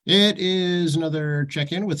It is another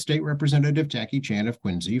check-in with State Representative Tackey Chan of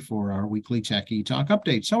Quincy for our weekly Tackey Talk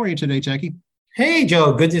updates. How are you today, Tackey? Hey,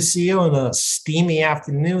 Joe, good to see you on a steamy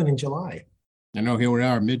afternoon in July. I know here we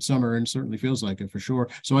are, midsummer, and certainly feels like it for sure.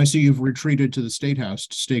 So I see you've retreated to the Statehouse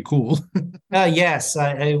to stay cool. Yes,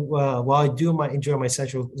 while I do enjoy my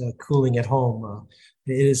central cooling at home,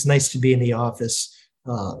 it is nice to be in the office.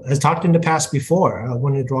 As talked in the past before,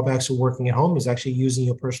 one of the drawbacks of working at home is actually using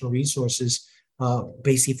your personal resources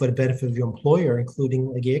basically for the benefit of your employer,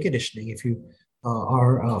 including like air conditioning. If you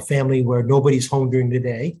are a family where nobody's home during the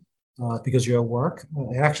day because you're at work,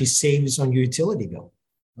 it actually saves on your utility bill.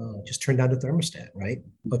 Just turn down the thermostat, right?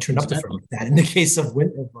 But turn up the Exactly. thermostat in the case of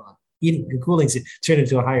heating and cooling, turn it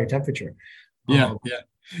to a higher temperature. Yeah, Um, yeah.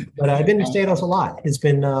 but I've been in Statehouse a lot. It's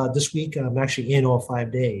been this week. I'm actually in all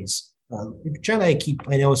 5 days. Generally,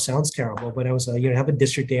 I know it sounds terrible, but I was, have a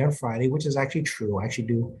district day on Friday, which is actually true. I actually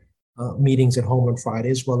do meetings at home on Friday,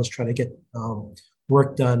 as well as try to get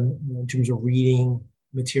work done in terms of reading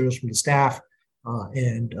materials from the staff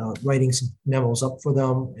and writing some memos up for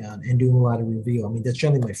them and doing a lot of review. I mean, that's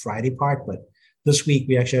generally my Friday part, but this week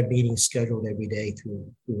we actually have meetings scheduled every day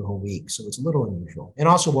through the whole week. So it's a little unusual. And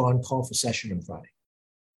also we're on call for session on Friday.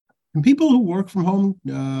 Can people who work from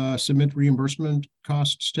home submit reimbursement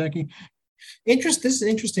costs, Tackey? This is an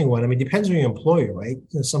interesting one. I mean, it depends on your employer, right?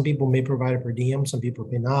 Some people may provide a per diem, some people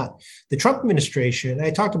may not. The Trump administration, I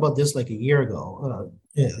talked about this like a year ago.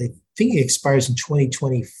 I think it expires in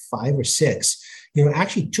 2025 or six.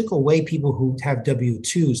 Actually took away people who have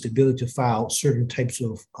W-2s the ability to file certain types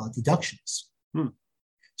of deductions. Hmm.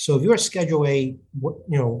 So if you're a Schedule A,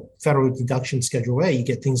 federal deduction Schedule A, you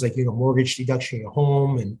get things like mortgage deduction in your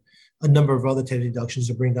home and a number of other type of deductions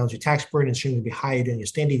to bring down your tax burden and certainly be higher than your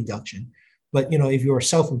standing deduction. But if you're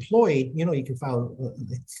self-employed, you can file.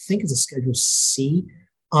 I think it's a Schedule C,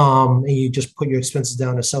 and you just put your expenses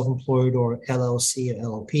down as self-employed or LLC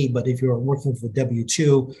or LLP. But if you're working for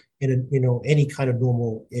W-2 in any kind of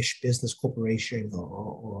normal-ish business, corporation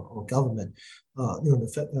or government,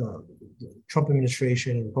 the Trump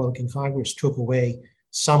administration and Republican Congress took away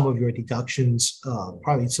some of your deductions,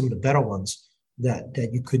 probably some of the better ones that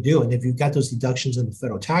you could do. And if you got those deductions in the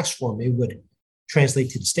federal tax form, it would translate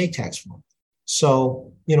to the state tax form.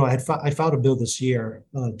 So, I filed a bill this year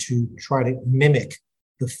to try to mimic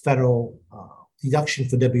the federal deduction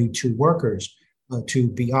for W-2 workers to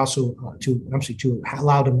be also to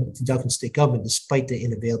allow them to deduct in state government despite the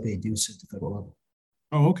inavailability of use at the federal level.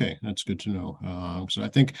 Oh, okay. That's good to know. So I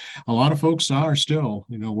think a lot of folks are still,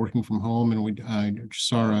 working from home, and I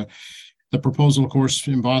saw the proposal, of course,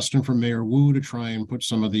 in Boston from Mayor Wu to try and put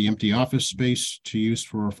some of the empty office space to use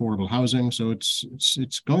for affordable housing. So it's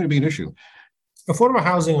going to be an issue. Affordable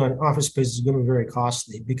housing on office space is going to be very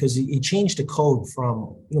costly because it changed the code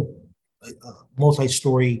from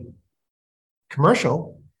multi-story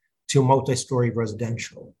commercial to multi-story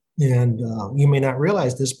residential. And you may not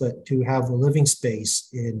realize this, but to have a living space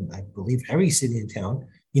in, I believe, every city and town,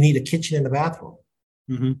 you need a kitchen and a bathroom.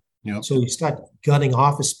 Mm-hmm. Yep. So you start gutting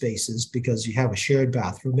office spaces because you have a shared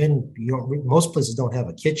bathroom, and most places don't have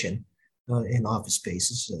a kitchen in office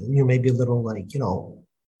spaces. Maybe a little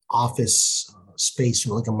office space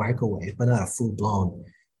or like a microwave, but not a full blown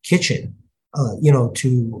kitchen.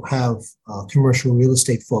 To have commercial real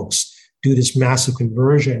estate folks do this massive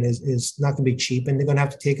conversion is not going to be cheap, and they're going to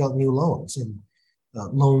have to take out new loans. And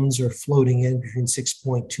loans are floating in between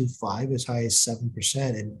 6.25 as high as 7%,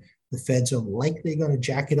 and the Feds are likely going to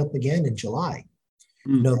jack it up again in July,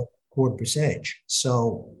 another quarter percentage.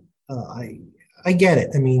 So I get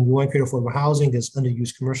it. I mean, you want to create affordable housing. There's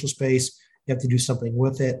underused commercial space. You have to do something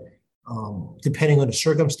with it. Depending on the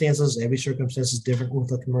circumstances, every circumstance is different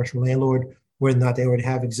with a commercial landlord, whether or not they already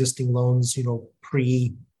have existing loans,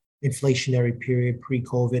 pre-inflationary period,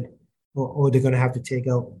 pre-COVID, or they're going to have to take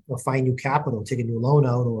out or find new capital, take a new loan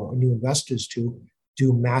out, or new investors to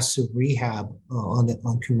do massive rehab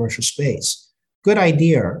on commercial space. Good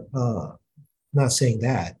idea. Not saying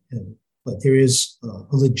that, but there is a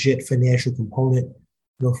legit financial component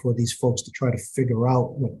for these folks to try to figure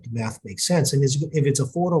out what the math makes sense. And if it's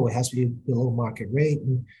affordable, it has to be below market rate.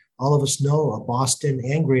 And all of us know Boston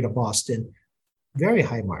and Greater Boston, very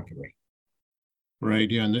high market rate. Right.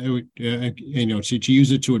 Yeah. And to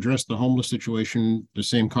use it to address the homeless situation, the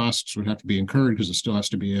same costs would have to be incurred because it still has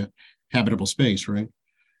to be a habitable space, right?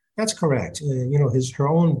 That's correct. Her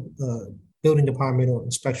own building department or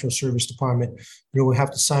inspection service department, will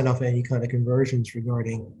have to sign off any kind of conversions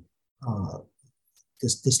regarding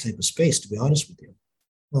this type of space, to be honest with you.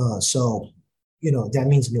 So that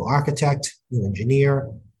means a new architect, new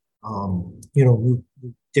engineer, new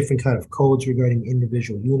different kind of codes regarding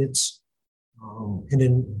individual units. And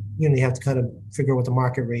then, you have to kind of figure out what the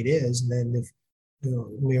market rate is. And then if,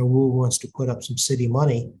 Mayor Wu wants to put up some city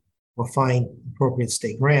money or find appropriate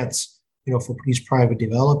state grants, for these private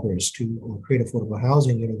developers to create affordable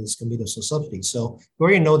housing, there's going to be those subsidies. So we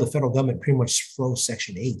already know the federal government pretty much froze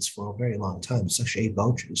Section 8s for a very long time, Section 8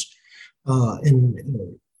 vouchers. And,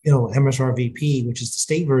 MSRVP, which is the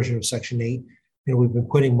state version of Section 8, we've been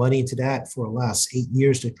putting money into that for the last 8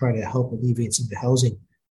 years to try to help alleviate some of the housing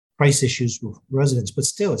price issues with residents. But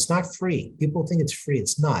still, it's not free. People think it's free.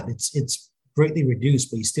 It's not. It's greatly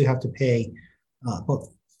reduced, but you still have to pay about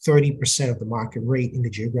 30% of the market rate in the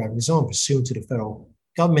geographic zone pursuant to the federal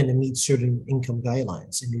government and meet certain income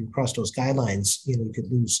guidelines. And you cross those guidelines, you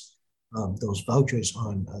could lose those vouchers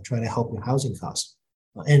on trying to help with housing costs.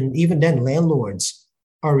 And even then, landlords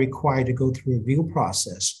are required to go through a review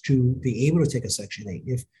process to be able to take a Section 8.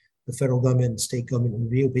 If the federal government, state government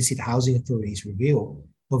review, basically the housing authorities review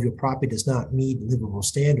of your property does not meet livable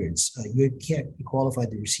standards, you can't be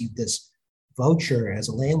qualified to receive this voucher as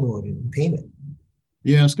a landlord in payment.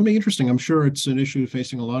 Yeah, it's going to be interesting. I'm sure it's an issue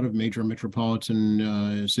facing a lot of major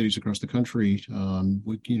metropolitan cities across the country,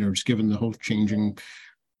 just given the whole changing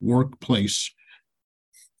workplace.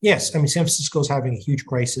 Yes, I mean, San Francisco's having a huge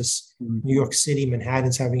crisis. New York City,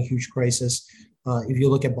 Manhattan's having a huge crisis. If you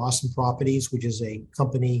look at Boston Properties, which is a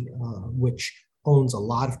company which owns a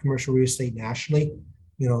lot of commercial real estate nationally,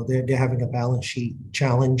 they're having a balance sheet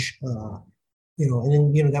challenge. And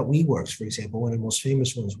then, that WeWorks, for example, one of the most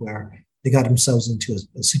famous ones where they got themselves into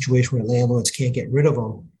a situation where landlords can't get rid of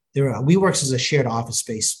them. WeWorks is a shared office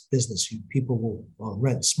space business. People will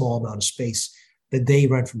rent a small amount of space that they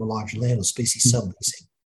rent from a larger landlord, basically subleasing.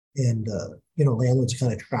 And, landlords are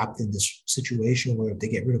kind of trapped in this situation where if they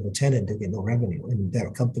get rid of a tenant, they get no revenue. And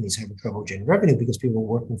their companies having trouble generating revenue because people are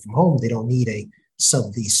working from home. They don't need a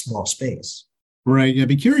sublease small space. Right. Yeah, I'd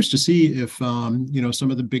be curious to see if,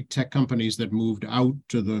 some of the big tech companies that moved out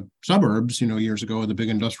to the suburbs, years ago, the big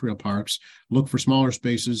industrial parks, look for smaller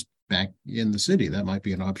spaces back in the city. That might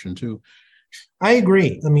be an option too. I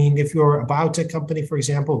agree. I mean, if you're a biotech company, for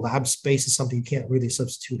example, lab space is something you can't really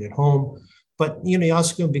substitute at home. But, you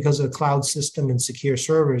also, because of the cloud system and secure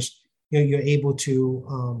servers, you're able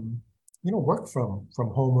to, work from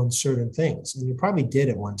home on certain things. And you probably did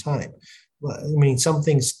at one time. I mean, some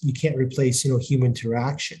things you can't replace, human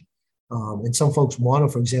interaction. And some folks want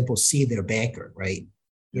to, for example, see their banker, right?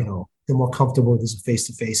 They're more comfortable with this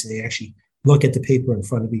face-to-face and they actually look at the paper in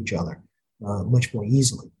front of each other much more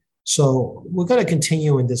easily. So we're going to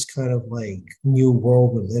continue in this kind of like new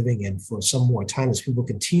world we're living in for some more time as people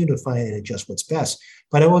continue to find and adjust what's best.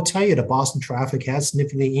 But I will tell you, the Boston traffic has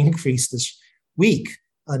significantly increased this week,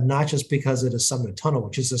 not just because of the summer tunnel,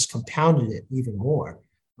 which has just compounded it even more.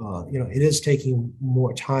 It is taking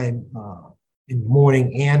more time in the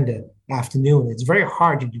morning and the afternoon. It's very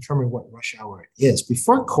hard to determine what rush hour it is.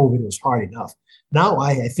 Before COVID, it was hard enough. Now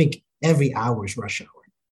I think every hour is rush hour.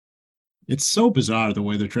 It's so bizarre the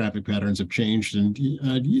way the traffic patterns have changed, and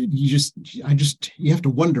you have to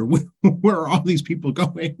wonder where are all these people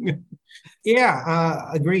going? Yeah,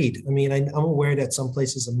 agreed. I mean, I'm aware that some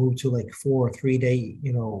places have moved to like 4 or 3 day,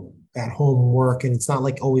 at home work, and it's not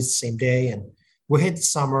like always the same day. And we're hit the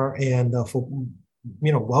summer, and for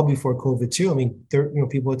well before COVID too. I mean,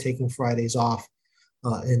 people are taking Fridays off,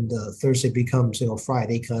 and Thursday becomes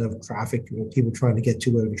Friday kind of traffic. People trying to get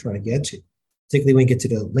to where they're trying to get to. Particularly when you get to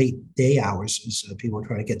the late day hours, as people are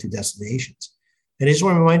trying to get to destinations. And I just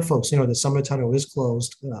want to remind folks, the summer tunnel is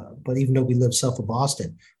closed, but even though we live south of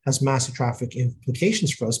Boston, has massive traffic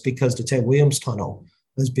implications for us because the Ted Williams tunnel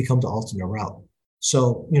has become the alternate route.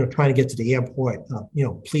 So, trying to get to the airport,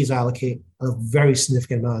 please allocate a very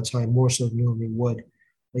significant amount of time, more so than you normally would.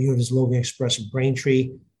 There's Logan Express in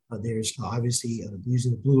Braintree. There's obviously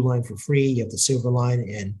using the blue line for free. You have the silver line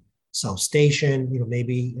and South Station.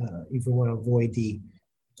 Maybe if you want to avoid the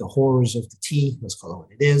horrors of the T, let's call it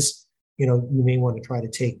what it is. You may want to try to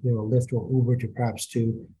take Lyft or Uber to perhaps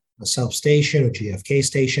to a South Station or JFK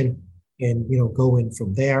Station, and go in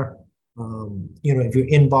from there. If you're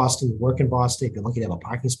in Boston, you work in Boston. If you're lucky to have a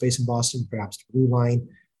parking space in Boston, perhaps the blue line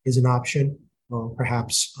is an option.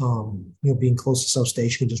 Perhaps being close to South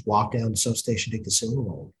Station, just walk down to South Station, take the Silver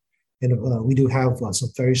Line. And we do have some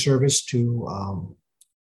ferry service to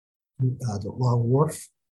the Long Wharf,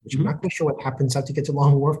 which I'm not quite sure what happens after you get to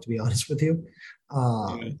Long Wharf, to be honest with you.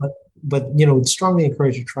 But strongly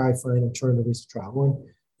encourage you to try find alternative ways to travel.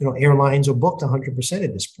 And airlines are booked 100%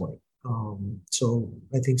 at this point. So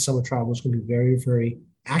I think summer travel is going to be very, very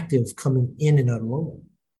active coming in and out of London.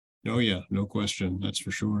 Oh yeah, no question, that's for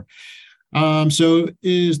sure. So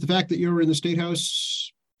is the fact that you're in the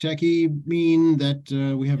Statehouse Tackey, mean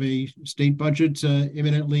that we have a state budget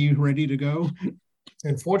imminently ready to go?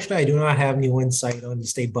 Unfortunately, I do not have new insight on the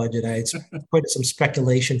state budget. I put some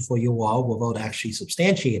speculation for you all without actually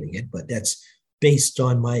substantiating it, but that's based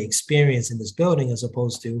on my experience in this building as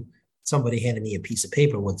opposed to somebody handing me a piece of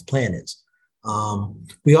paper what the plan is.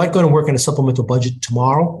 We are going to work on a supplemental budget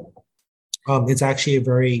tomorrow. It's actually a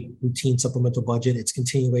very routine supplemental budget. It's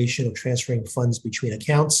continuation of transferring funds between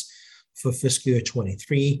accounts for fiscal year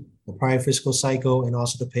 23, the prior fiscal cycle, and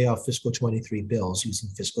also to pay off fiscal 23 bills using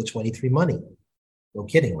fiscal 23 money. No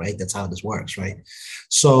kidding, right? That's how this works, right?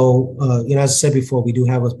 So, as I said before, we do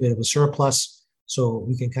have a bit of a surplus, so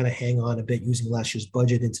we can kind of hang on a bit using last year's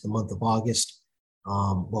budget into the month of August.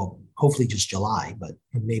 Well, hopefully just July, but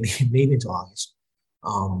maybe into August.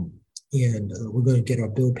 And we're going to get our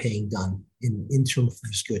bill paying done in interim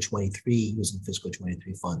fiscal 23 using fiscal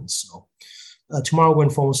 23 funds. So tomorrow we're in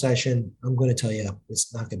formal session. I'm going to tell you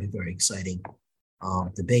it's not going to be very exciting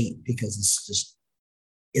debate because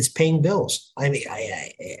it's paying bills. I mean,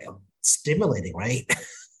 I stimulating, right?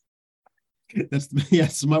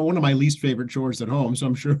 That's one of my least favorite chores at home. So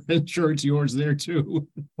I'm sure it's yours there too.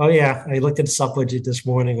 Oh yeah, I looked at the sub budget this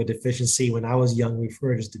morning with deficiency. When I was young, we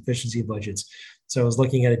referred as deficiency budgets. So I was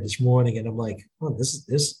looking at it this morning, and I'm like, oh,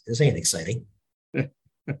 this ain't exciting.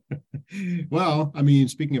 Well, I mean,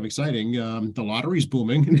 speaking of exciting, the lottery's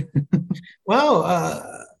booming.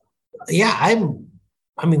 Well, yeah, I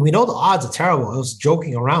mean, we know the odds are terrible. I was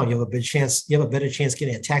joking around. You have a better chance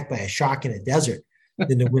getting attacked by a shark in a desert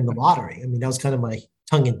than to win the lottery. I mean, that was kind of my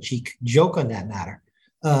tongue-in-cheek joke on that matter.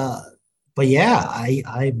 But yeah,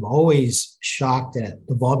 I'm always shocked at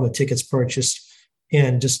the volume of tickets purchased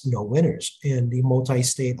and just no winners. And the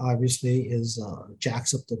multi-state obviously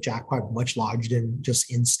jacks up the jackpot much larger than just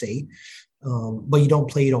in-state. But you don't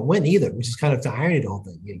play, you don't win either, which is kind of the irony of the whole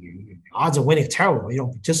thing. Your odds of winning are terrible. When you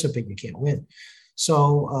don't participate, you can't win.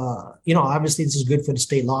 So, obviously this is good for the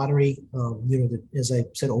state lottery. As I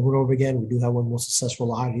said over and over again, we do have one of the most successful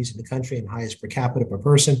lotteries in the country and highest per capita per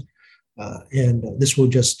person. And this will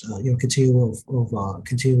just, continue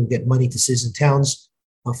to get money to cities and towns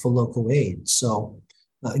for local aid. So,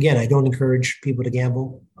 again, I don't encourage people to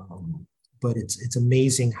gamble, but it's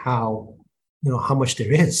amazing how much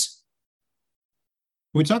there is.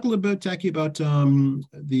 Can we talk a little bit, Tackey, about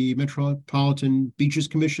the Metropolitan Beaches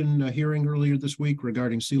Commission hearing earlier this week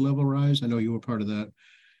regarding sea level rise? I know you were part of that.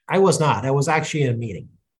 I was not. I was actually in a meeting.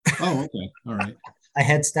 Oh, okay. All right. I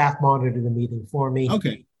had staff monitor the meeting for me.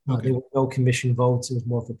 Okay. There were no commission votes. It was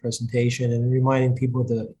more for presentation and reminding people of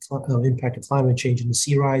the impact of climate change and the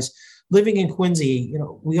sea rise. Living in Quincy,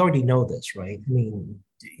 we already know this, right? I mean,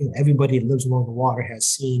 everybody that lives along the water has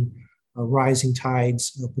seen rising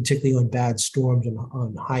tides, particularly on bad storms and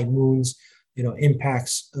on high moons,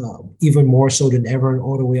 impacts even more so than ever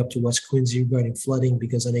all the way up to West Quincy regarding flooding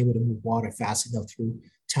because unable to move water fast enough through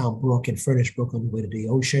Town Brook and Furnace Brook on the way to the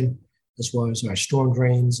ocean, as well as our storm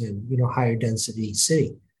drains and, higher density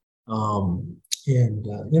city.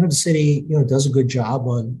 The city, does a good job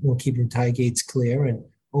on, keeping tide gates clear and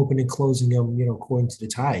open and closing them, according to the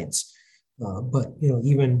tides. But,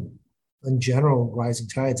 even in general, rising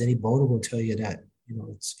tides, any boater will tell you that,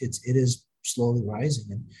 it is slowly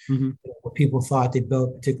rising. And what people thought they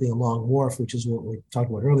built, particularly along Wharf, which is what we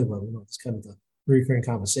talked about earlier, but it's kind of the recurring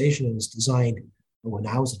conversation, and was designed when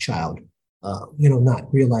I was a child,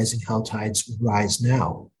 not realizing how tides would rise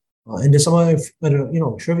now. And there's some other,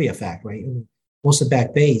 trivia fact, right? I mean, most of the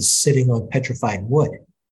Back Bay is sitting on petrified wood,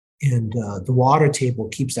 and the water table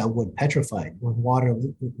keeps that wood petrified. When water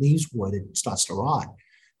leaves wood, it starts to rot.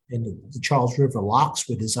 And the Charles River locks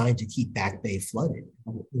were designed to keep Back Bay flooded.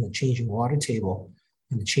 The changing water table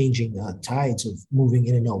and the changing tides of moving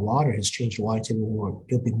in and out water has changed the water table more.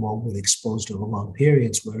 There'll be more wood exposed over long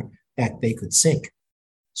periods where Back Bay could sink.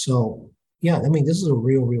 So, yeah, I mean, this is a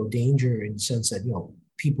real danger in the sense that,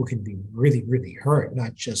 people can be really, really hurt,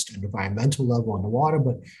 not just at an environmental level on the water,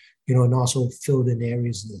 but, and also filled in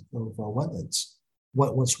areas of wetlands.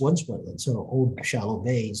 What's once wetlands, old shallow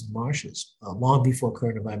bays and marshes, long before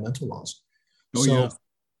current environmental laws. Oh,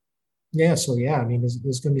 so, yeah. I mean,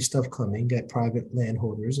 there's going to be stuff coming that private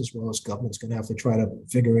landholders as well as government's going to have to try to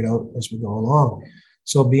figure it out as we go along.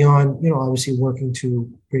 So beyond, obviously working to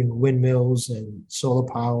bring windmills and solar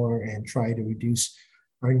power and try to reduce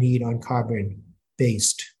our need on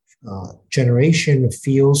carbon-based generation of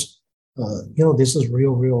fuels, this is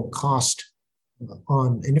real cost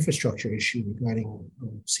on an infrastructure issue regarding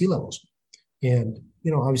sea levels. And,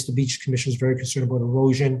 obviously the Beach Commission is very concerned about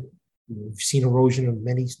erosion. We've seen erosion of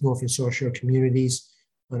many North and South Shore communities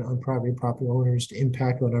on private property owners, the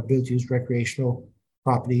impact on our ability to use recreational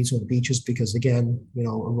properties or the beaches because, again,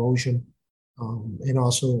 erosion. And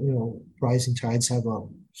also, rising tides have a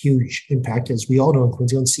huge impact, as we all know, in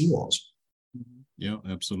Quincy, on seawalls. Yeah,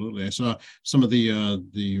 absolutely. I saw some of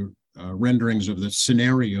the renderings of the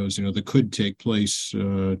scenarios, that could take place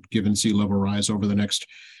given sea level rise over the next,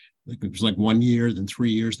 I think it was like 1 year, then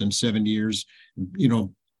 3 years, then 7 years.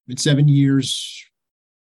 In 7 years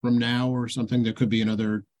from now or something, there could be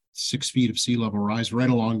another 6 feet of sea level rise right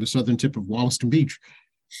along the southern tip of Wollaston Beach.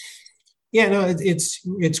 Yeah, no,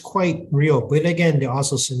 it's quite real. But again, there are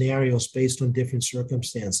also scenarios based on different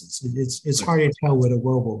circumstances. It's hard to tell where the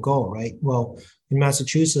world will go, right? Well, in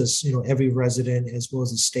Massachusetts, every resident, as well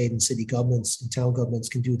as the state and city governments and town governments,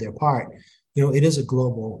 can do their part. It is a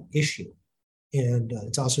global issue. And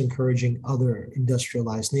it's also encouraging other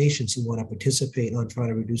industrialized nations who want to participate on trying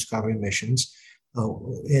to reduce carbon emissions.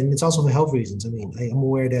 And it's also for health reasons. I mean, I'm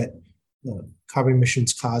aware that carbon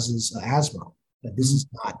emissions causes asthma. But this is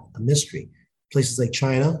not a mystery. Places like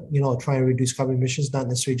China, trying to reduce carbon emissions, not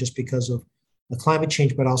necessarily just because of the climate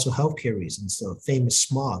change, but also healthcare reasons, the famous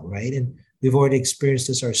smog, right? And we've already experienced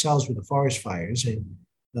this ourselves with the forest fires in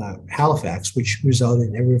Halifax, which resulted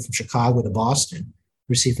in everyone from Chicago to Boston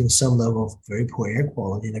receiving some level of very poor air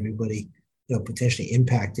quality, and everybody, potentially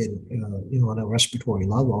impacted, on a respiratory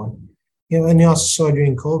level. And you also saw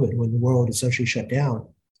during COVID, when the world essentially shut down,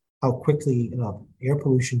 how quickly air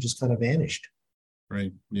pollution just kind of vanished.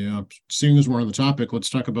 Right. Yeah. Seeing as we're on the topic, let's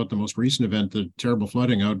talk about the most recent event, the terrible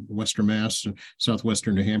flooding out in Western Mass,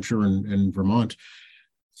 southwestern New Hampshire, and Vermont.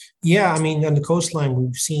 Yeah, I mean, on the coastline,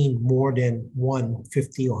 we've seen more than one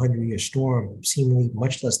 50 or 100-year storm, seemingly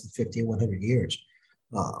much less than 50 or 100 years.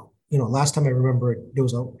 Last time I remember there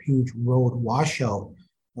was a huge road washout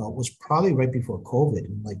was probably right before COVID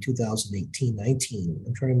in like 2018, 19.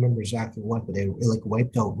 I'm trying to remember exactly what, but they like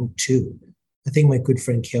wiped out Route 2. I think my good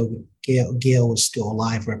friend Gail was still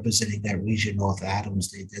alive, representing that region, North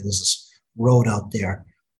Adams. There's this road out there.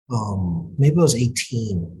 Maybe it was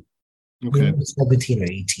 18. Okay. It was 17 or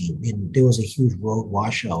 18. And there was a huge road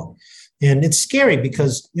washout. And it's scary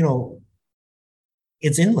because,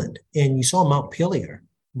 it's inland. And you saw Mount Pillier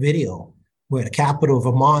video where the capital of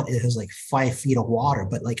Vermont, it has like 5 feet of water,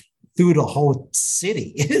 but like through the whole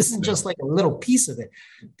city. It isn't just like a little piece of it,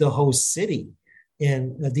 the whole city.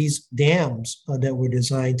 And these dams that were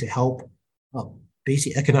designed to help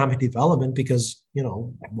basic economic development because,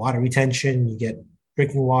 water retention, you get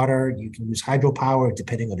drinking water, you can use hydropower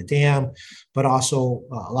depending on the dam, but also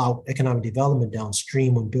allow economic development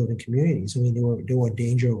downstream when building communities. I mean, they were in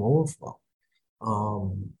danger of overflow.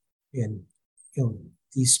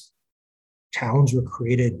 These towns were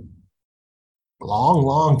created a long,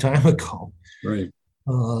 long time ago. Right.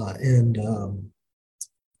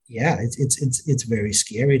 Yeah, it's very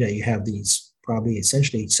scary that you have these probably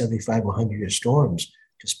essentially 75 or 100-year storms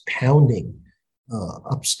just pounding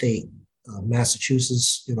upstate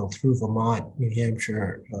Massachusetts, through Vermont, New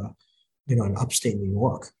Hampshire, and upstate New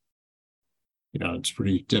York. It's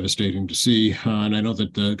pretty devastating to see. And I know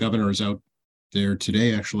that the governor is out there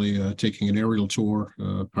today, actually taking an aerial tour,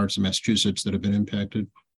 parts of Massachusetts that have been impacted.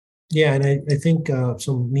 Yeah, and I think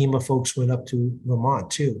some MEMA folks went up to Vermont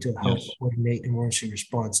too to help coordinate emergency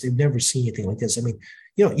response. They've never seen anything like this. I mean,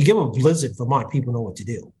 you give a blizzard, Vermont, people know what to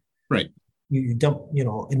do. Right. You dump,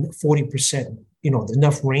 and 40%,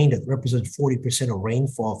 enough rain that represents 40% of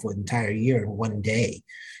rainfall for an entire year in one day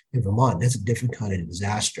in Vermont. That's a different kind of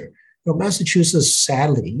disaster. Massachusetts,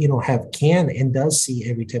 sadly, can and does see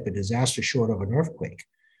every type of disaster short of an earthquake.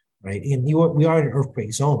 Right. And we are in an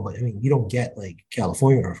earthquake zone, but I mean, you don't get like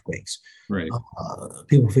California earthquakes. Right.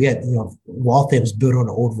 People forget, Waltham is built on an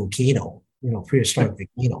old volcano, prehistoric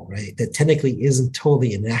volcano, right? That technically isn't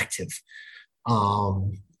totally inactive.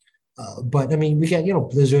 But I mean, we get,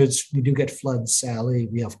 blizzards, we do get floods, Sally.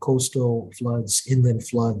 We have coastal floods, inland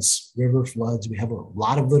floods, river floods. We have a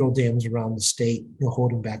lot of little dams around the state,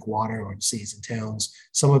 holding back water on cities and towns.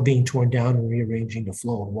 Some are being torn down and rearranging the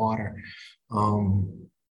flow of water.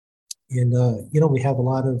 We have a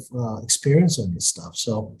lot of experience on this stuff.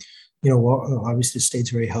 So, obviously the state's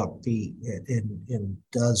very healthy and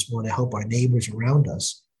does want to help our neighbors around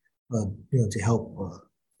us, to help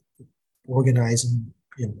organize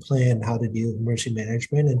and plan how to deal with emergency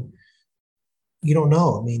management. And you don't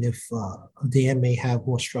know. I mean, if a dam may have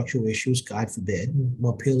more structural issues, God forbid,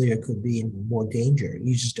 Montpelier could be in more danger.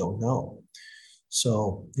 You just don't know.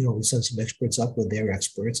 So, we send some experts up with their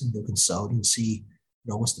experts and they'll consult and see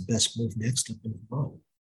what's the best move next up in Vermont.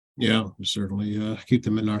 Yeah, we certainly keep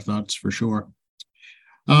them in our thoughts for sure.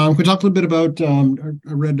 We talked a little bit about,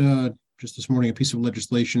 I read just this morning a piece of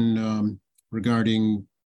legislation regarding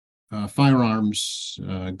firearms,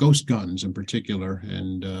 ghost guns in particular,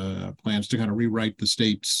 and plans to kind of rewrite the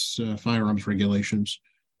state's firearms regulations.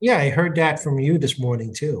 Yeah, I heard that from you this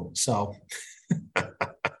morning too. So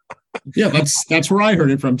yeah, that's where I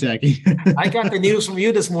heard it from, Tackey. I got the news from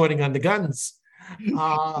you this morning on the guns.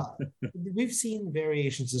 We've seen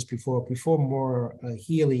variations this before. Before Maura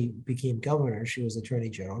Healey became governor, she was Attorney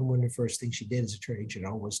General. And one of the first things she did as Attorney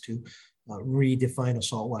General was to redefine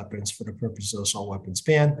assault weapons for the purpose of assault weapons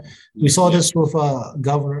ban. We saw this with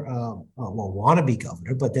Governor, wannabe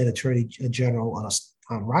governor, but then Attorney General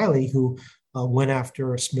Tom Riley, who went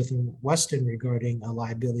after Smith and Wesson regarding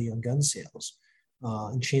liability on gun sales.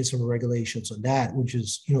 And change some regulations on that, which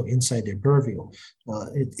is inside their purview.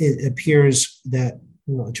 It appears that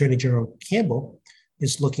Attorney General Campbell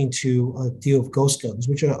is looking to deal with ghost guns,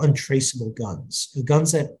 which are untraceable guns, the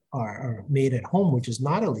guns that are made at home, which is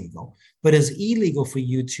not illegal, but is illegal for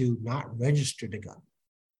you to not register the gun.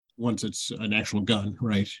 Once it's an actual gun,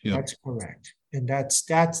 right? Yeah, that's correct, and that's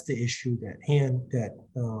the issue that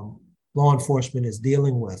law enforcement is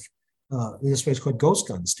dealing with. This way it's called ghost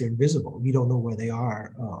guns. They're invisible. You don't know where they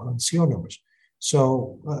are on serial numbers.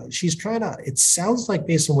 So she's trying to, it sounds like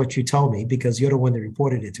based on what you tell me, because you're the one that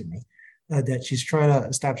reported it to me, that she's trying to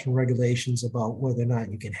establish some regulations about whether or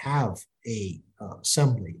not you can have a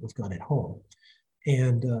assembly of gun at home,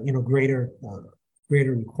 and greater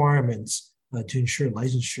requirements to ensure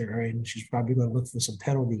licensure. And she's probably going to look for some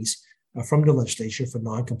penalties from the legislature for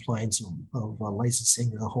non-compliance of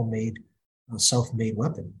licensing a homemade, self-made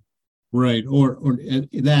weapon. Right, or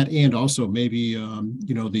that, and also maybe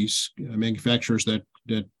these manufacturers that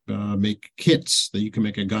make kits that you can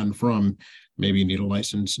make a gun from. Maybe you need a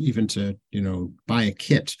license even to buy a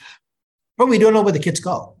kit. But we don't know where the kits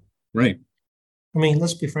go. Right. I mean,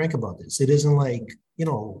 let's be frank about this. It isn't like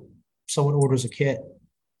someone orders a kit.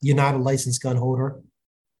 You're not a licensed gun holder.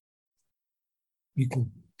 You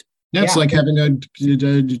can. That's like having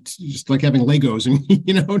just like having Legos, and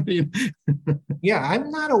Yeah, I'm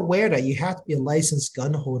not aware that you have to be a licensed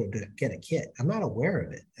gun holder to get a kit. I'm not aware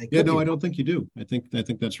of it. I don't think you do. I think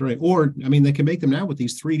that's right. Or they can make them now with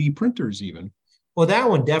these 3D printers even. Well, that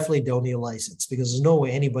one definitely don't need a license, because there's no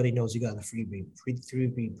way anybody knows you got a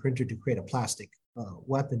 3D printer to create a plastic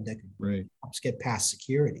weapon that could get past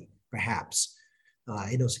security. Perhaps,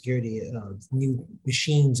 security new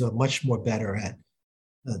machines are much more better at.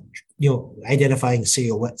 Identifying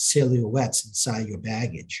silhouettes inside your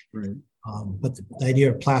baggage. Right. But the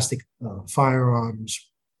idea of plastic firearms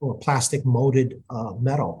or plastic molded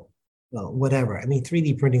metal, whatever.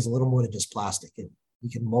 3D printing is a little more than just plastic. You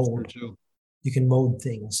can mold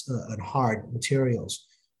things on hard materials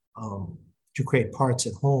to create parts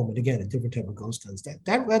at home. And again, a different type of ghost guns.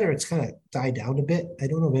 That weather, it's kind of died down a bit. I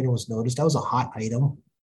don't know if anyone's noticed. That was a hot item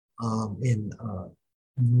in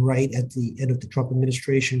right at the end of the Trump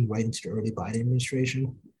administration, right into the early Biden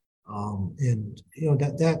administration.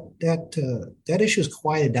 That issue has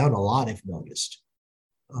quieted down a lot, I've noticed.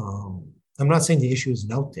 I'm not saying the issue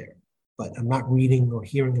isn't out there, but I'm not reading or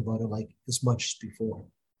hearing about it like as much as before.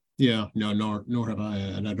 Yeah, no, nor have I,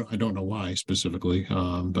 and I don't know why specifically,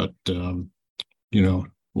 but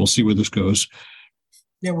we'll see where this goes.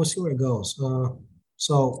 Yeah, we'll see where it goes.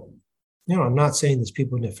 I'm not saying there's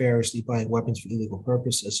people nefariously buying weapons for illegal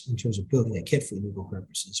purposes in terms of building a kit for illegal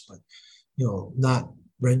purposes, but not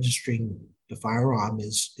registering the firearm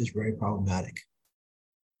is very problematic.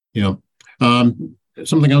 Yeah.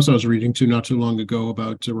 Something else I was reading not too long ago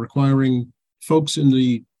about requiring folks in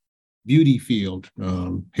the beauty field,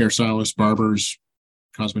 hairstylists, barbers,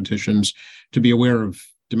 cosmeticians, to be aware of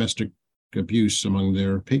domestic abuse among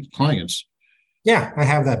their clients. Yeah, I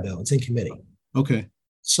have that bill. It's in committee. Okay.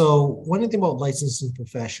 So one thing about licensing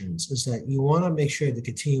professions is that you want to make sure the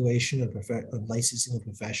continuation of licensing a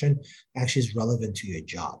profession actually is relevant to your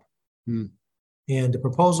job. And the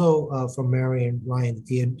proposal from Marion Ryan at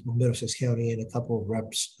the end of Middlesex County and a couple of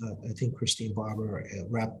reps, I think Christine Barber,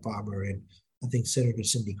 Rep Barber, and I think Senator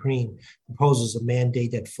Cindy Green, proposes a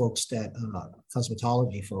mandate that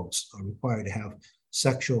cosmetology folks are required to have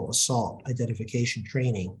sexual assault identification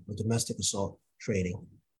training or domestic assault training.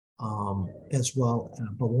 As well,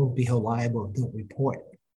 but won't be held liable if they don't report.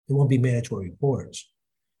 There won't be mandatory reporters.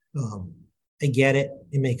 I get it;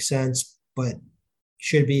 it makes sense, but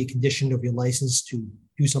should it be a condition of your license to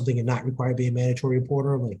do something and not required to be a mandatory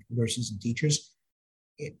reporter, like nurses and teachers,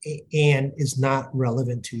 and is not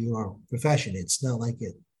relevant to your profession. It's not like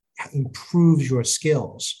it improves your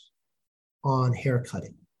skills on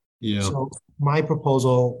haircutting. Yeah. So my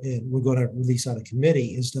proposal, and we're going to release out of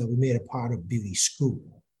committee, is that we made a part of beauty school.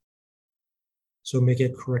 So make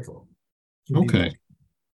it curriculum. Okay.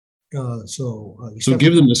 So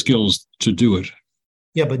give them the skills to do it.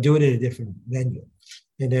 Yeah, but do it at a different venue.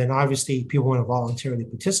 And then obviously people want to voluntarily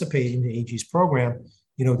participate in the AG's program,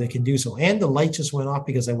 they can do so. And the light just went off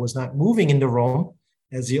because I was not moving in the room.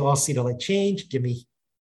 As you all see the light change, Jimmy.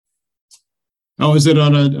 Oh, is it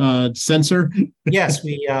on a sensor? Yes,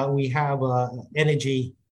 we have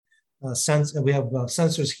energy we have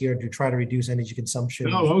sensors here to try to reduce energy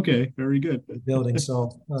consumption. Oh, okay, very good. Building. So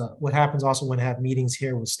what happens also when I have meetings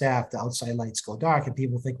here with staff, the outside lights go dark, and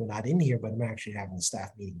people think we're not in here, but I'm actually having a staff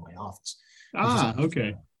meeting in my office.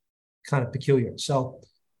 Okay. Kind of peculiar. So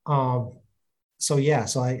yeah.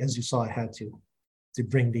 So as you saw, I had to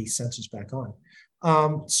bring these sensors back on.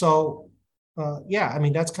 Yeah, I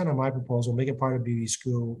mean, that's kind of my proposal. Make it part of beauty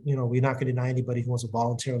school. We're not going to deny anybody who wants to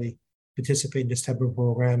voluntarily participate in this type of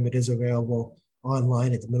program. It is available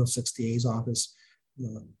online at the Middlesex DA's office.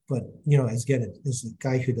 But, as the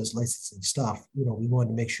guy who does licensing stuff, we want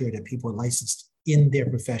to make sure that people are licensed in their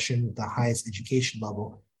profession with the highest education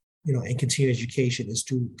level, and continuing education is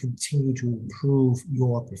to continue to improve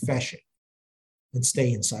your profession and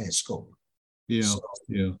stay inside a scope. Yeah.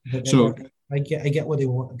 So I get what they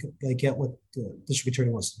want. I get what the district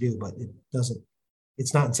attorney wants to do, but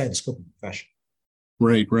it's not inside the scope of the profession.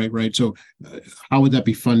 Right. So how would that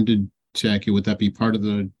be funded, Jackie? Would that be part of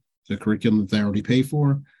the curriculum that they already pay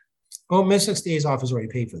for? Oh, Middlesex DA's office already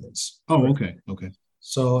paid for this. Oh, okay.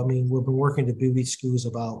 So, I mean, we've been working to beauty schools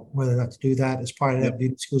about whether or not to do that. As part of that,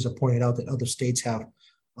 beauty schools have pointed out that other states have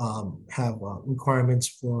requirements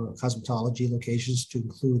for cosmetology locations to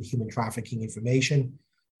include human trafficking information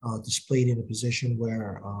displayed in a position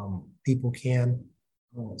where people can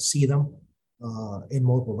see them in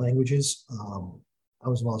multiple languages. I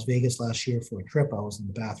was in Las Vegas last year for a trip. I was in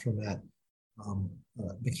the bathroom at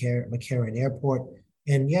McCarran Airport.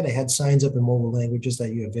 And yeah, they had signs up in multiple languages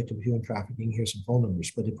that you're a victim of human trafficking. Here's some phone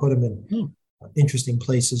numbers, but they put them in interesting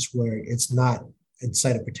places where it's not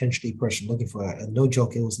inside a potentially person looking for it. And no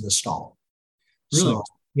joke, it was in the stall. Really? So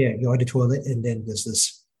yeah, you're on the toilet, and then there's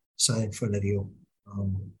this sign in front of you.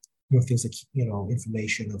 Things like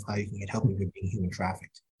information of how you can get help if you're being human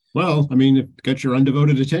trafficked. Well, I mean, it got your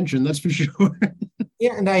undevoted attention, that's for sure.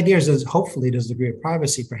 Yeah, and the idea is hopefully there's a degree of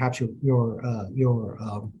privacy. Perhaps your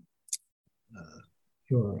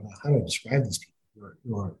how do I describe these people?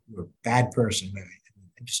 You're a bad person.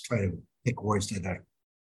 I just try to pick words that are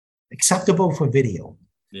acceptable for video.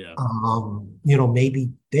 Yeah.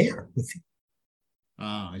 Maybe there with you.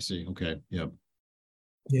 I see. Okay. Yep.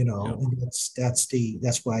 And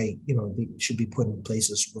that's why they should be put in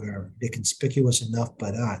places where they're conspicuous enough,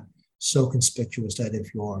 but not so conspicuous that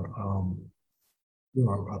if your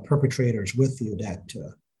perpetrator is with you, that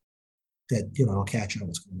catch on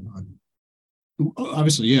what's going on.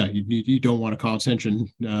 Obviously, yeah, you don't want to call attention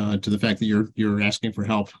to the fact that you're asking for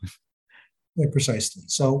help. Yeah, precisely.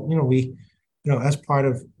 So we as part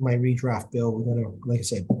of my redraft bill, we're going to, like I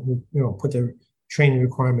said, put the training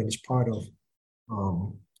requirement as part of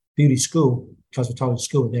beauty school, cosmetology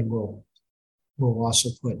school, and then we'll also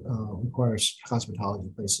put requires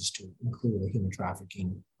cosmetology places to include the human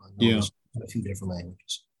trafficking in a few different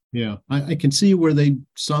languages. Yeah, I can see where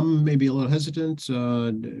some may be a little hesitant,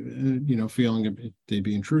 feeling they'd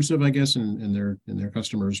be intrusive, I guess, in their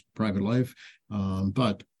customers' private life,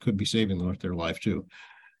 but could be saving their life too.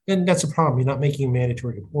 And that's a problem. You're not making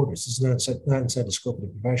mandatory reporters. It's not inside the scope of the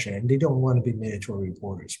profession, and they don't want to be mandatory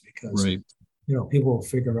reporters because people will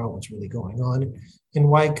figure out what's really going on. And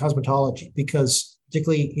why cosmetology? Because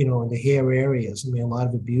particularly in the hair areas, a lot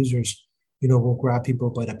of abusers will grab people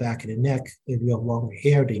by the back of the neck. If you have longer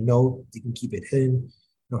hair, they know they can keep it hidden.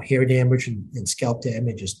 Hair damage and scalp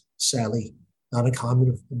damage is sadly not uncommon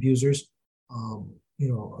with abusers.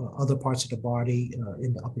 Other parts of the body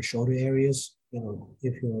in the upper shoulder areas.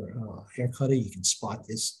 If you're a hair cutter, you can spot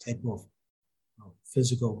this type of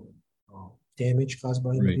physical damage caused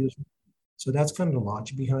by an abuser. So that's kind of the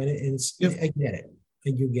logic behind it. And I get it. I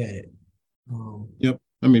do get it. Yep.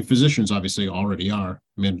 Physicians obviously already are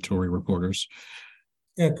mandatory reporters.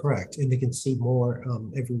 Yeah, correct. And they can see more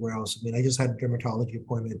everywhere else. I just had a dermatology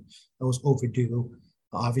appointment that was overdue.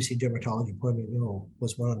 Obviously, dermatology appointment,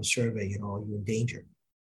 was one on the survey, are you in danger?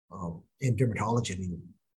 In dermatology,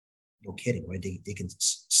 no kidding, right? They can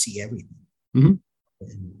see everything. Mm-hmm.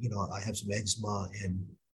 And, I have some eczema and,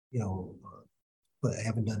 but I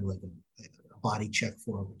haven't done like a body check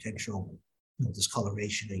for potential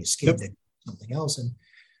discoloration in your skin, something else. And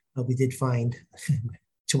we did find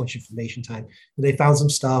too much information time. They found some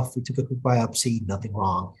stuff. We took a quick biopsy, nothing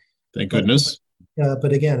wrong. Thank goodness.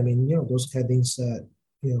 But again, those kind of things that,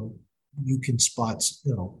 you can spot,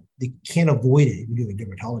 they can't avoid it if you're doing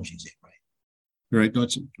dermatology exam, right? Right. No,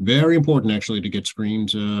 it's very important actually to get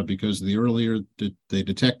screened because the earlier that they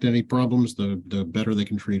detect any problems, the better they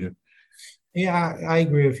can treat it. Yeah, I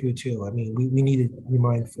agree with you too. I mean, we need to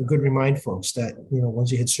remind folks that,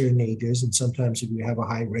 once you hit certain ages, and sometimes if you have a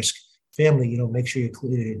high risk family, make sure you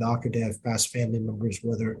clear your doctor to have past family members,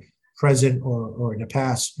 whether present or in the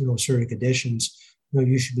past, certain conditions,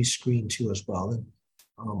 you should be screened too as well. And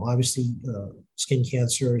obviously, skin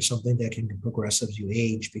cancer is something that can progress as you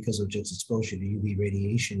age because of just exposure to UV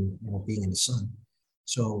radiation, being in the sun.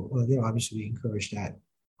 So, obviously we encourage that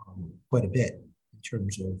quite a bit in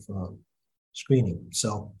terms of screening.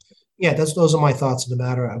 So, yeah, those are my thoughts on the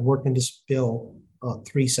matter. I've worked in this bill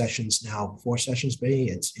 3 sessions now, 4 sessions, maybe.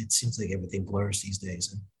 It seems like everything blurs these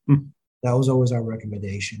days, and that was always our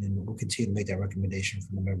recommendation, and we'll continue to make that recommendation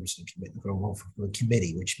from the members of the committee, for the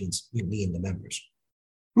committee, which means me and the members.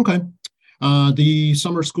 Okay. The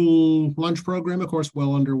summer school lunch program, of course,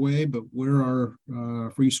 well underway, but where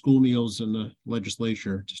are free school meals in the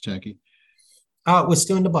legislature, Tackey? We're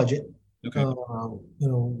still in the budget. Okay.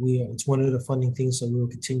 It's one of the funding things that we will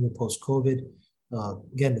continue post-COVID.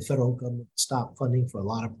 Again, the federal government stopped funding for a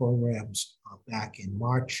lot of programs back in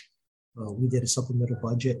March. We did a supplemental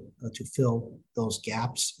budget to fill those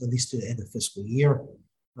gaps, at least to the end of the fiscal year,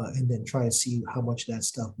 and then try to see how much of that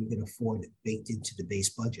stuff we can afford baked into the base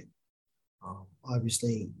budget.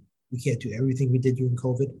 Obviously, we can't do everything we did during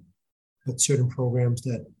COVID, but certain programs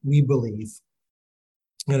that we believe,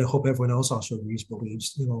 and I hope everyone else also believes,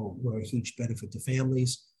 were a huge benefit to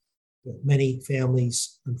families. But many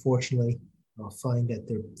families, unfortunately, find that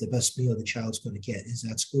the best meal the child's going to get is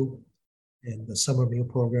at school. And the summer meal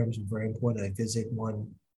programs are very important. I visited one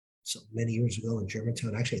many years ago in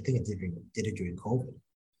Germantown. Actually, I think I did it during COVID,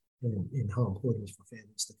 and how important it is for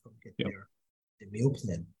families to come get their meal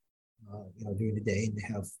plan, during the day. And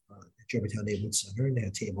they have the Germantown Neighborhood Center, and they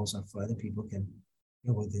have tables out front, and people can,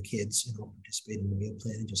 with their kids, participate in the meal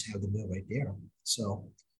plan and just have the meal right there. So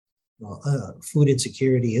food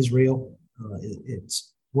insecurity is real.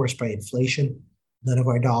 It's worse by inflation. None of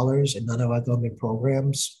our dollars and none of our government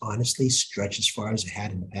programs, honestly, stretch as far as it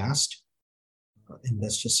had in the past. And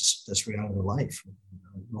that's reality of life.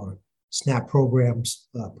 Our SNAP programs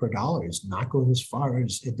per dollar is not going as far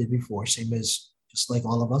as it did before, same as just like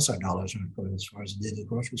all of us, our dollars aren't going as far as it did in the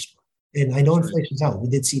grocery store. And I know inflation's out. We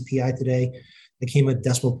did CPI today. It came a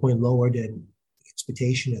decimal point lower than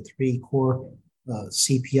expectation at 3 core.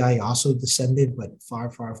 CPI also descended, but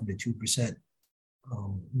far from the 2%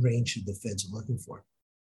 range that the Feds are looking for.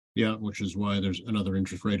 Yeah, which is why there's another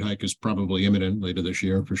interest rate hike is probably imminent later this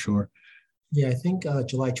year for sure. Yeah, I think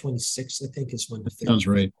July 26th, I think, is when the Fed. Sounds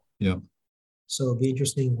right. Yeah. So it'll be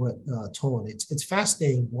interesting what tone. It's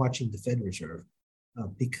fascinating watching the Fed Reserve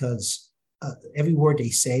because every word they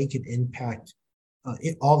say can impact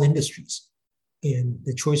all industries. And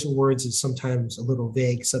the choice of words is sometimes a little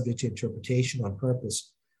vague, subject to interpretation on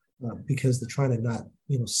purpose, because they're trying to not,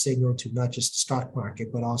 signal to not just the stock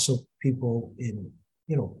market, but also people in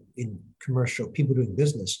commercial, people doing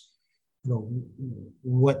business,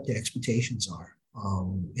 what the expectations are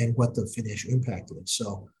and what the financial impact is.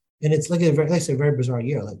 So, and it's like a very bizarre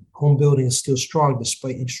year. Like home building is still strong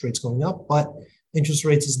despite interest rates going up, but interest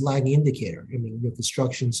rates is a lagging indicator. I mean, your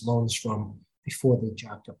construction's loans from before they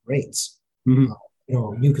jacked up rates.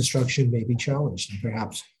 Mm-hmm. New construction may be challenged, and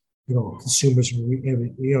perhaps consumers.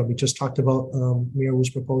 We just talked about Mayor Wu's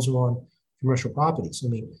proposal on commercial properties. I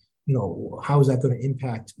mean, how is that going to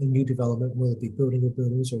impact a new development, whether it be building new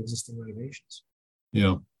buildings or existing renovations?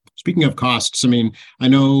 Yeah. Speaking of costs, I mean, I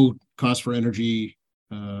know costs for energy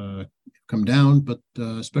come down, but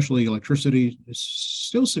especially electricity is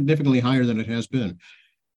still significantly higher than it has been.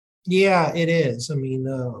 Yeah, it is. I mean,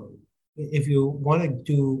 if you want to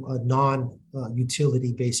do a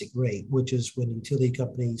non-utility basic rate, which is when utility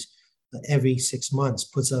companies every 6 months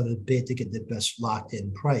puts out a bid to get the best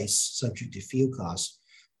locked-in price subject to fuel costs,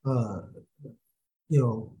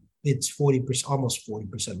 it's 40%, almost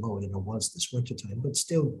 40% lower than it was this wintertime, but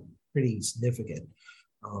still pretty significant.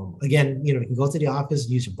 Again, you can go to the office,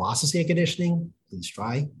 use your boss's air conditioning, please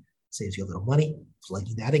try, saves you a little money,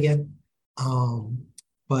 plugging that again.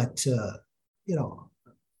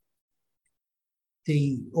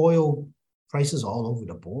 The oil prices all over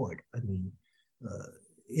the board. I mean,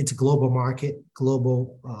 it's a global market.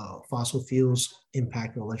 Global fossil fuels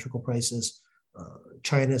impact electrical prices.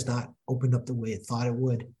 China has not opened up the way it thought it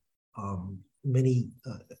would. Many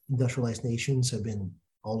industrialized nations have been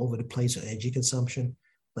all over the place on energy consumption.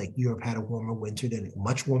 Like Europe had a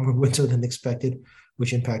much warmer winter than expected,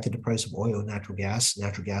 which impacted the price of oil and natural gas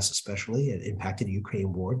especially. It impacted the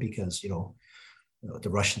Ukraine war because,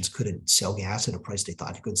 the Russians couldn't sell gas at a price they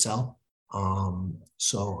thought they could sell.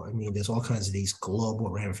 So, I mean, there's all kinds of these global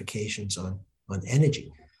ramifications on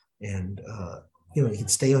energy. And, you know, you can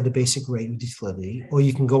stay on the basic rate of utility, or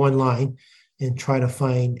you can go online and try to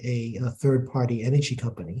find a third-party energy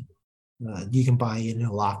company. You can buy in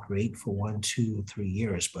a locked rate for 1, 2, 3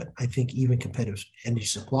 years. But I think even competitive energy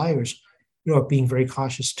suppliers, you know, are being very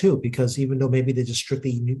cautious too, because even though maybe they're just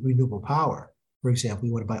strictly renewable power, for example,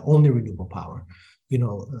 you want to buy only renewable power, you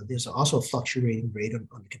know, there's also a fluctuating rate on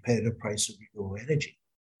the competitive price of renewable energy.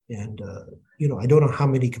 And, you know, I don't know how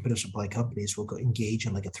many competitive supply companies will engage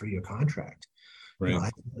in like a 3-year contract. Right. You know,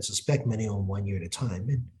 I suspect many on 1 year at a time.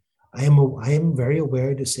 And I am very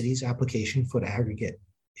aware of the city's application for the aggregate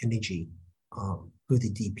energy through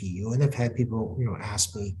the DPU. And I've had people, you know,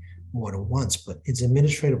 ask me more than once, but it's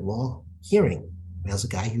administrative law hearing, as a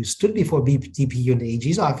guy who stood before DPU and the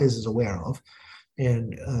AG's office is aware of.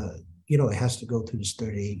 And, you know, it has to go through this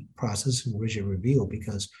 30-day process and rigid review,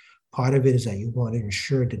 because part of it is that you want to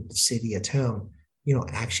ensure that the city or town, you know,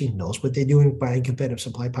 actually knows what they're doing by competitive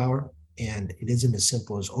supply power. And it isn't as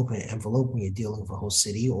simple as opening an envelope when you're dealing with a whole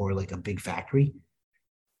city or like a big factory.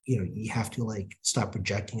 You know, you have to like start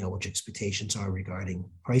projecting out what your expectations are regarding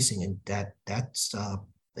pricing. And that's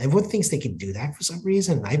everyone thinks they can do that for some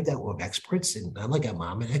reason. I've dealt with experts, and I'm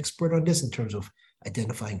an expert on this in terms of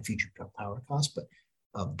identifying future power costs,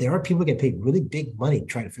 but there are people who get paid really big money to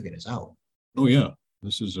try to figure this out. Oh yeah,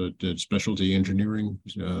 this is a specialty engineering,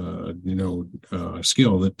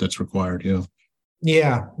 skill that's required. Yeah.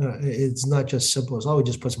 Yeah, it's not just simple as, oh, we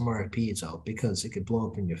just put some RFPs out, because it could blow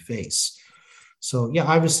up in your face. So yeah,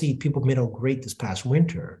 obviously people made out great this past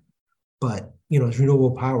winter, but you know, as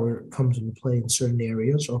renewable power comes into play in certain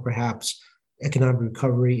areas, or perhaps economic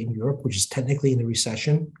recovery in Europe, which is technically in a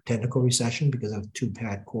recession, technical recession, because of 2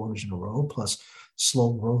 bad quarters in a row, plus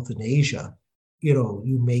slow growth in Asia, you know,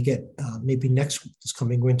 you may get maybe this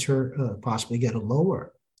coming winter, possibly get a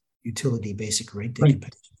lower utility basic rate than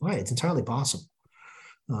competitive supply. It's entirely possible.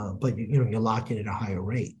 But you know, you're locked in at a higher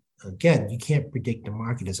rate. Again, you can't predict the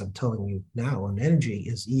market, as I'm telling you now, on energy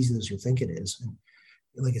as easy as you think it is. And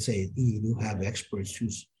like I say, you do have experts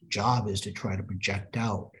whose job is to try to project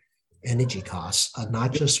out energy costs,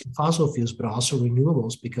 not just fossil fuels, but also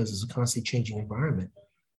renewables, because it's a constantly changing environment,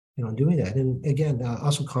 you know, doing that. And again,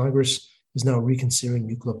 also Congress is now reconsidering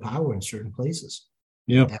nuclear power in certain places.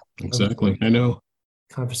 Yeah, exactly. I know.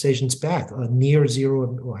 Conversations back, near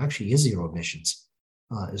zero, or actually is zero emissions,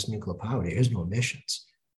 is nuclear power. There is no emissions.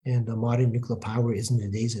 And modern nuclear power is in the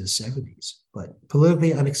days of the 70s, but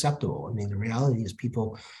politically unacceptable. I mean, the reality is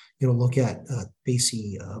people, you know, look at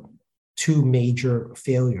basically 2 major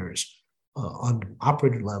failures on the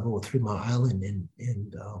operator level with 3 Mile Island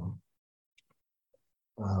and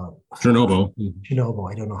Chernobyl.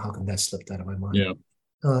 Chernobyl. I don't know how come that slipped out of my mind. Yeah.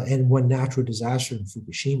 And one natural disaster in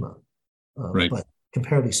Fukushima. Right. But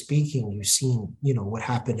comparatively speaking, you've seen, you know, what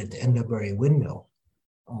happened at the Enderbury windmill.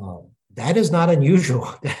 That is not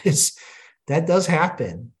unusual. That does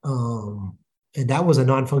happen. And that was a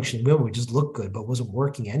non-functioning windmill. It just looked good, but wasn't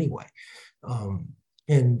working anyway.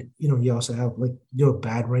 And, you know, you also have like, you know,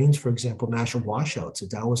 bad rains, for example, natural washouts. If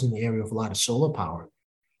that was in the area of a lot of solar power,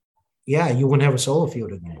 yeah, you wouldn't have a solar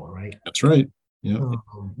field anymore, right? That's right. Yeah.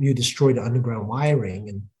 You destroy the underground wiring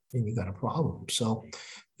and you got a problem. So,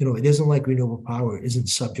 you know, it isn't like renewable power isn't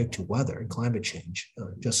subject to weather and climate change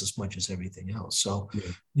just as much as everything else. So,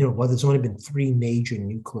 you know, while there's only been 3 major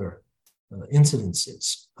nuclear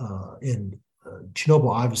incidences, and Chernobyl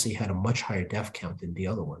obviously had a much higher death count than the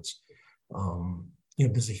other ones. You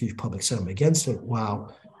know, there's a huge public sentiment against it.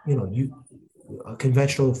 While, you know,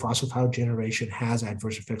 conventional fossil power generation has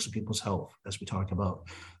adverse effects on people's health, as we talked about.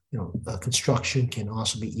 You know, construction can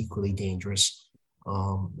also be equally dangerous.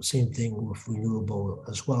 Same thing with renewable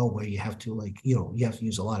as well, where you have to you have to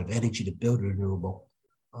use a lot of energy to build renewable.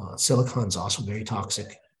 Silicon's also very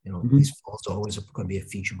toxic. You know, these falls are always going to be a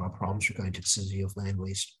feature of our problems regarding toxicity of land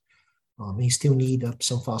waste. And you still need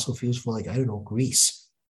some fossil fuels for, like, I don't know, grease,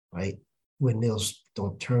 right? Windmills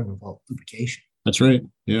don't turn without lubrication. That's right.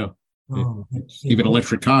 Yeah. Even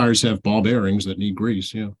electric cars have ball bearings that need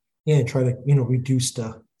grease. Yeah. Yeah, and try to, you know, reduce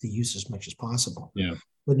the use as much as possible. Yeah.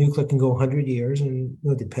 But nuclear can go 100 years, and, you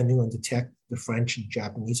know, depending on the tech, the French and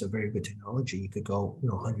Japanese are very good technology. You could go, you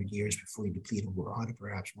know, 100 years before you deplete uranium,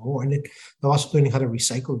 perhaps more. And then they're also learning how to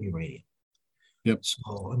recycle uranium. Yep.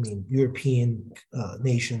 So, I mean, European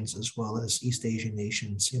nations as well as East Asian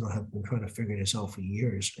nations, you know, have been trying to figure this out for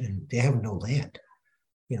years, and they have no land.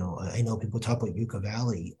 You know, I know people talk about Yucca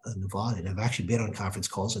Valley, Nevada, and I've actually been on conference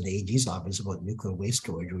calls in the AG's office about nuclear waste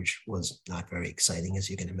storage, which was not very exciting, as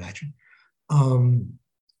you can imagine.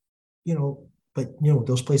 You know, but, you know,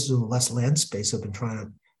 those places with less land space have been trying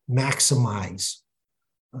to maximize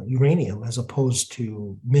uranium as opposed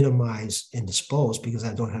to minimize and dispose, because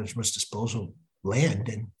I don't have as much disposal land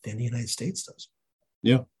than the United States does.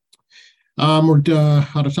 Yeah. We're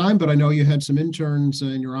out of time, but I know you had some interns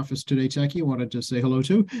in your office today, Tackey, you wanted to say hello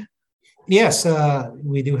to. Yes,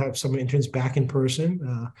 we do have some interns back in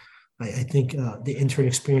person. I think the intern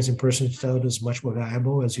experience in person is much more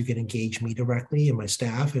valuable as you can engage me directly and my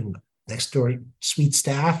staff and next door suite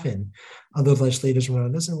staff and other legislators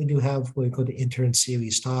around us. And we do have what we call the intern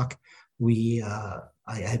series talk. I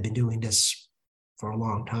had been doing this for a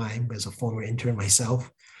long time as a former intern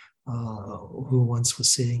myself, who once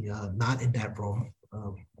was sitting not in that room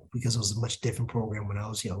because it was a much different program when I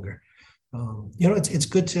was younger. It's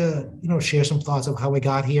good to, share some thoughts of how I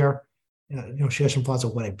got here, share some thoughts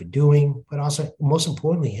of what I've been doing, but also most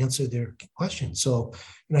importantly, answer their questions. So,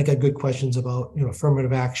 I got good questions about,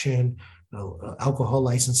 affirmative action, alcohol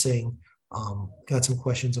licensing, got some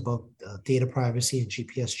questions about data privacy and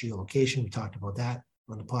GPS geolocation. We talked about that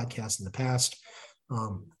on the podcast in the past.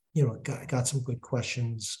 Got some good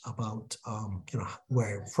questions about,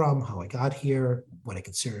 where I'm from, how I got here, what I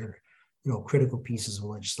consider, critical pieces of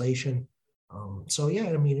legislation.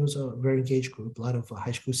 It was a very engaged group, a lot of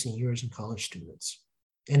high school seniors and college students.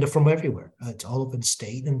 And they're from everywhere. It's all over the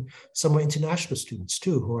state, and some are international students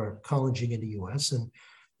too, who are colleging in the U.S. and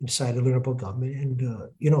decided to learn about government. And,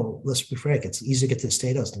 let's be frank, it's easier to get to the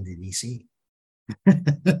Statehouse than to D.C.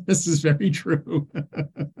 This is very true.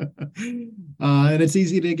 And it's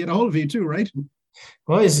easy to get a hold of you too, right?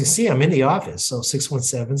 Well, as you can see, I'm in the office. So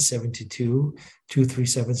 617-722-2370,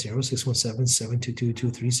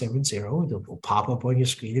 617-722-2370. It will pop up on your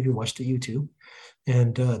screen if you watch the YouTube.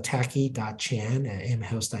 And tackey.chan at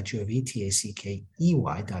mahouse.gov,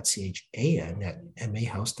 tackey.chan at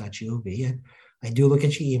mahouse.gov. And I do look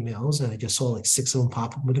at your emails, and I just saw like 6 of them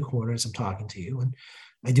pop up in the corner as I'm talking to you. And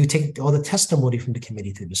I do take all the testimony from the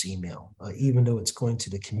committee to this email. Even though it's going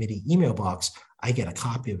to the committee email box, I get a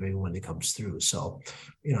copy of everyone that comes through. So,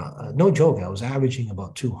 no joke, I was averaging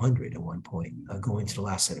about 200 at one point going to the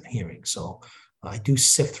last set of hearings. So I do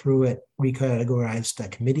sift through it, recategorize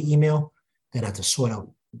that committee email, then I have to sort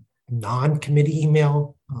out non-committee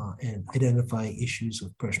email and identify issues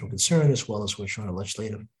of personal concern, as well as which are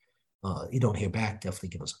legislative. You don't hear back, definitely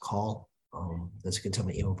give us a call. As you can tell,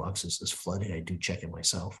 my email box is flooded. I do check it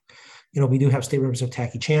myself. We do have State Representativ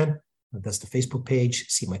Tackey Chan. That's the Facebook page.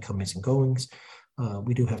 See my comings and goings.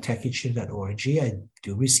 We do have tackeychan.org. I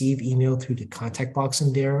do receive email through the contact box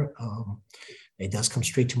in there. It does come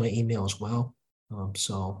straight to my email as well.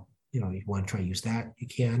 So, if you want to try to use that, you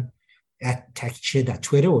can. At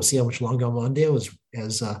tackeychan.twitter. We'll see how much longer I'm on there.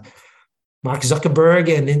 As Mark Zuckerberg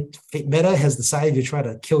and Meta has decided to try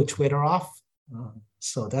to kill Twitter off.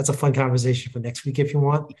 So that's a fun conversation for next week if you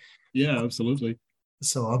want. Yeah, absolutely.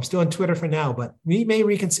 So I'm still on Twitter for now, but we may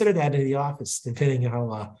reconsider that in the office, depending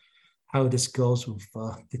on how this goes with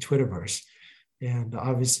the Twitterverse. And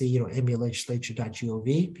obviously,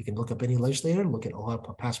 MAlegislature.gov. You can look up any legislator, look at all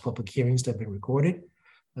our past public hearings that have been recorded.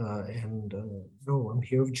 I'm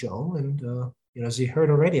here with Joe. And, as you heard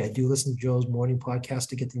already, I do listen to Joe's morning podcast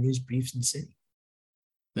to get the news briefs in the city.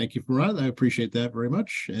 Thank you, Farad. I appreciate that very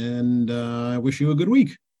much. And I wish you a good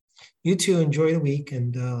week. You too. Enjoy the week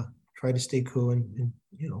and try to stay cool and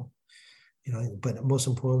but most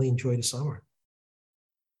importantly, enjoy the summer.